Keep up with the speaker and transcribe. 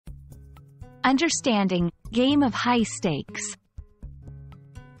Understanding, game of high stakes.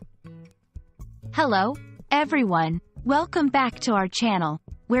 Hello, everyone. Welcome back to our channel,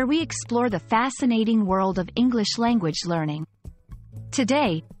 where we explore the fascinating world of English language learning.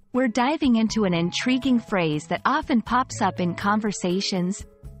 Today, we're diving into an intriguing phrase that often pops up in conversations,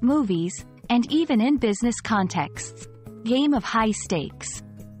 movies, and even in business contexts: game of high stakes.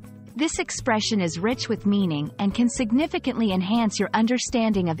 This expression is rich with meaning and can significantly enhance your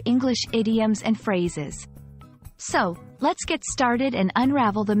understanding of English idioms and phrases. So, let's get started and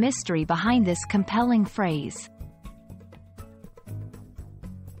unravel the mystery behind this compelling phrase.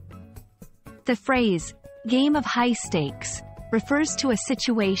 The phrase, game of high stakes, refers to a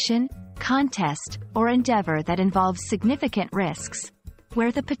situation, contest, or endeavor that involves significant risks,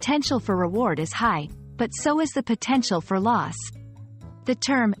 where the potential for reward is high, but so is the potential for loss. The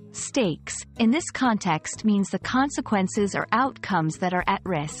term, stakes, in this context means the consequences or outcomes that are at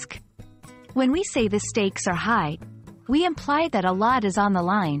risk. When we say the stakes are high, we imply that a lot is on the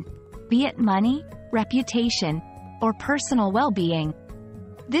line, be it money, reputation, or personal well-being.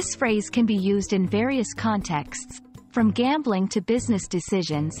 This phrase can be used in various contexts, from gambling to business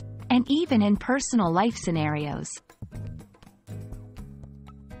decisions, and even in personal life scenarios.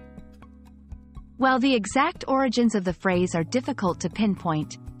 While the exact origins of the phrase are difficult to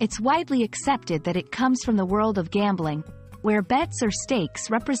pinpoint, it's widely accepted that it comes from the world of gambling, where bets or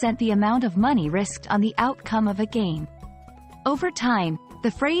stakes represent the amount of money risked on the outcome of a game. Over time, the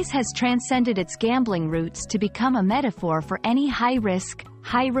phrase has transcended its gambling roots to become a metaphor for any high-risk,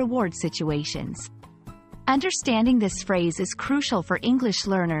 high-reward situations. Understanding this phrase is crucial for English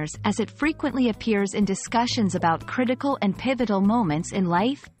learners as it frequently appears in discussions about critical and pivotal moments in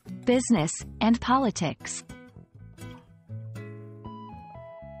life, business, and politics.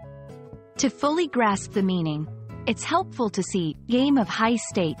 To fully grasp the meaning, it's helpful to see game of high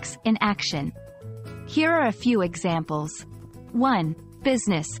stakes in action. Here are a few examples. 1.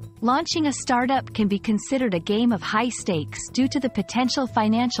 Business. Launching a startup can be considered a game of high stakes due to the potential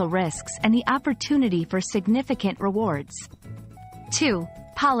financial risks and the opportunity for significant rewards. 2.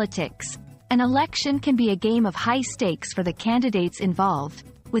 Politics. An election can be a game of high stakes for the candidates involved,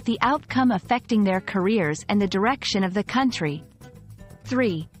 with the outcome affecting their careers and the direction of the country.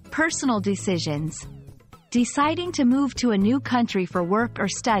 3. Personal decisions. Deciding to move to a new country for work or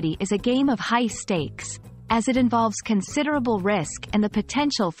study is a game of high stakes, as it involves considerable risk and the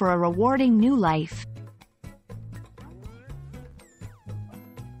potential for a rewarding new life.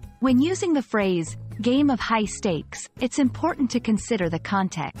 When using the phrase, game of high stakes, it's important to consider the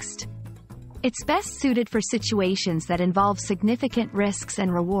context. It's best suited for situations that involve significant risks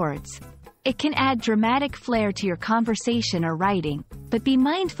and rewards. It can add dramatic flair to your conversation or writing, but be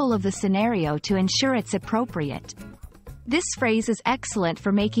mindful of the scenario to ensure it's appropriate. This phrase is excellent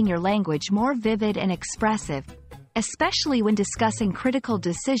for making your language more vivid and expressive, especially when discussing critical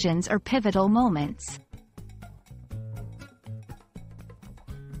decisions or pivotal moments.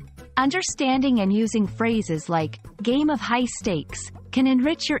 Understanding and using phrases like game of high stakes can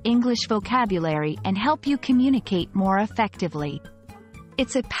enrich your English vocabulary and help you communicate more effectively.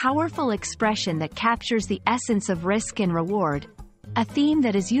 It's a powerful expression that captures the essence of risk and reward, a theme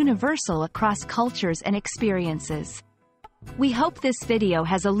that is universal across cultures and experiences. We hope this video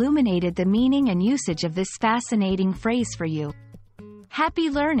has illuminated the meaning and usage of this fascinating phrase for you.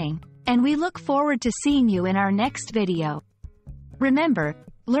 Happy learning, and we look forward to seeing you in our next video. Remember,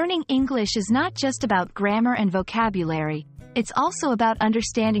 learning English is not just about grammar and vocabulary, it's also about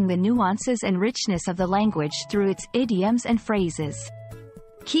understanding the nuances and richness of the language through its idioms and phrases.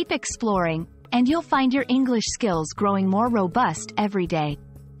 Keep exploring, and you'll find your English skills growing more robust every day.